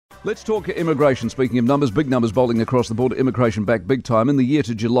Let's talk immigration. Speaking of numbers, big numbers bowling across the board. Immigration back big time. In the year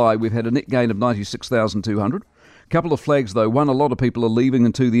to July, we've had a net gain of 96,200. Couple of flags, though. One, a lot of people are leaving,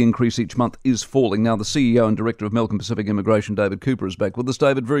 and two, the increase each month is falling. Now, the CEO and Director of Malcolm Pacific Immigration, David Cooper, is back with us.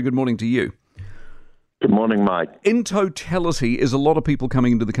 David, very good morning to you. Good morning, Mike. In totality, is a lot of people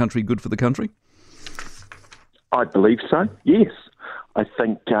coming into the country good for the country? I believe so, yes. I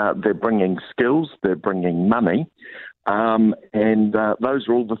think they're bringing skills, they're bringing money, and those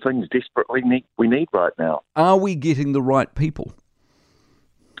are all the things desperately we need right now. Are we getting the right people?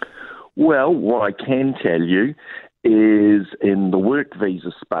 Well, what I can tell you is in the work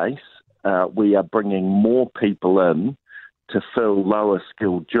visa space, we are bringing more people in to fill lower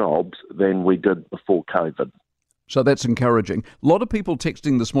skilled jobs than we did before COVID. So that's encouraging. A lot of people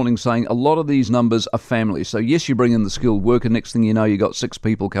texting this morning saying a lot of these numbers are families. So yes, you bring in the skilled worker, next thing you know, you got 6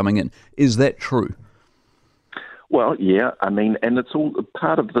 people coming in. Is that true? Well, yeah. I mean, and it's all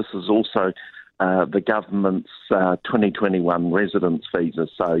part of this is also the government's 2021 residence visa.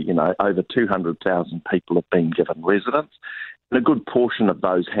 So, you know, over 200,000 people have been given residence. And a good portion of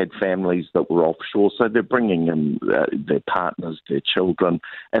those had families that were offshore. So they're bringing in their partners, their children,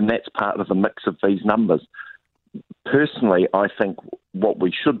 and that's part of the mix of these numbers. Personally, I think what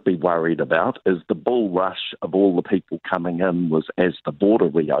we should be worried about is the bull rush of all the people coming in was as the border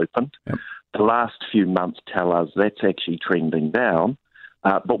reopened. Yep. The last few months tell us that's actually trending down,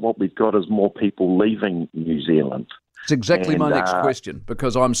 but what we've got is more people leaving New Zealand. It's exactly my next question,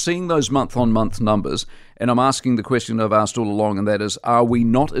 because I'm seeing those month-on-month numbers, and I'm asking the question I've asked all along, and that is, are we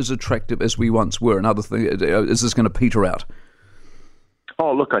not as attractive as we once were? Another thing, is this going to peter out?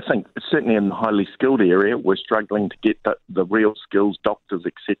 Oh, look, I think certainly in the highly skilled area, we're struggling to get the real skills, doctors,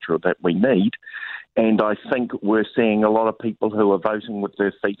 etc., that we need. And I think we're seeing a lot of people who are voting with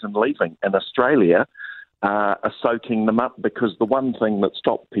their feet and leaving. In Australia, are soaking them up because the one thing that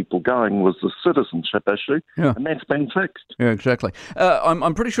stopped people going was the citizenship issue, and that's been fixed. Yeah, exactly.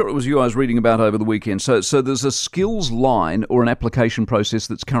 I'm pretty sure it was you I was reading about over the weekend. So there's a skills line or an application process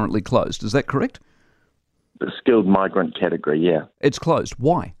that's currently closed. Is that correct? The skilled migrant category, yeah. It's closed.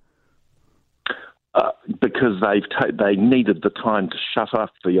 Why? Because they needed the time to shut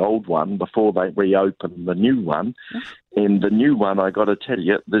off the old one before they reopen the new one. And the new one, I got to tell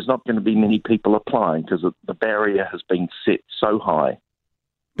you, there's not going to be many people applying because the barrier has been set so high.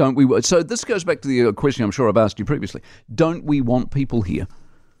 Don't we? So this goes back to the question I'm sure I've asked you previously. Don't we want people here?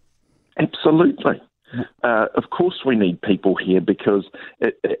 Absolutely. Of course we need people here because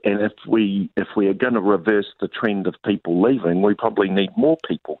if we are going to reverse the trend of people leaving, we probably need more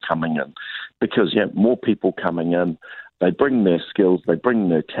people coming in because more people coming in, they bring their skills, they bring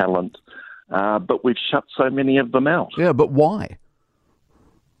their talent, but we've shut so many of them out. Yeah, but why?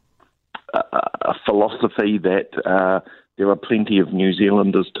 A philosophy that there are plenty of New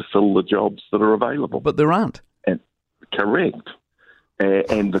Zealanders to fill the jobs that are available. But there aren't. Correct.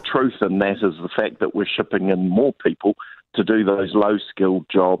 And the truth in that is the fact that we're shipping in more people to do those low-skilled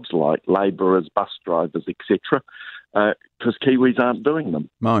jobs like labourers, bus drivers, etc., because Kiwis aren't doing them.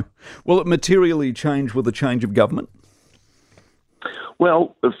 No. Will it materially change with the change of government?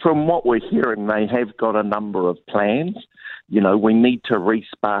 Well, from what we're hearing, they have got a number of plans. You know, we need to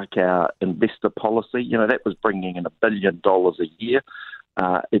re-spark our investor policy. You know, that was bringing in $1 billion a year.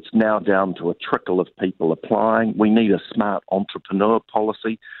 It's now down to a trickle of people applying. We need a smart entrepreneur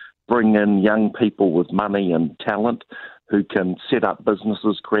policy, bring in young people with money and talent who can set up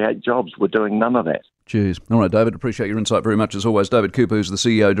businesses, create jobs. We're doing none of that. Cheers. All right, David, appreciate your insight very much as always. David Cooper, who's the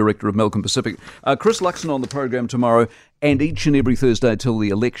CEO, Director of Malcolm Pacific. Chris Luxon on the program tomorrow and each and every Thursday till the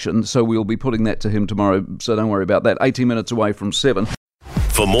election, so we'll be putting that to him tomorrow, so don't worry about that. 18 minutes away from 7.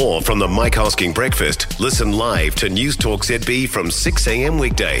 For more from the Mike Hosking Breakfast, listen live to News Talk ZB from 6 a.m.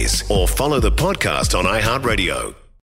 weekdays or follow the podcast on iHeartRadio.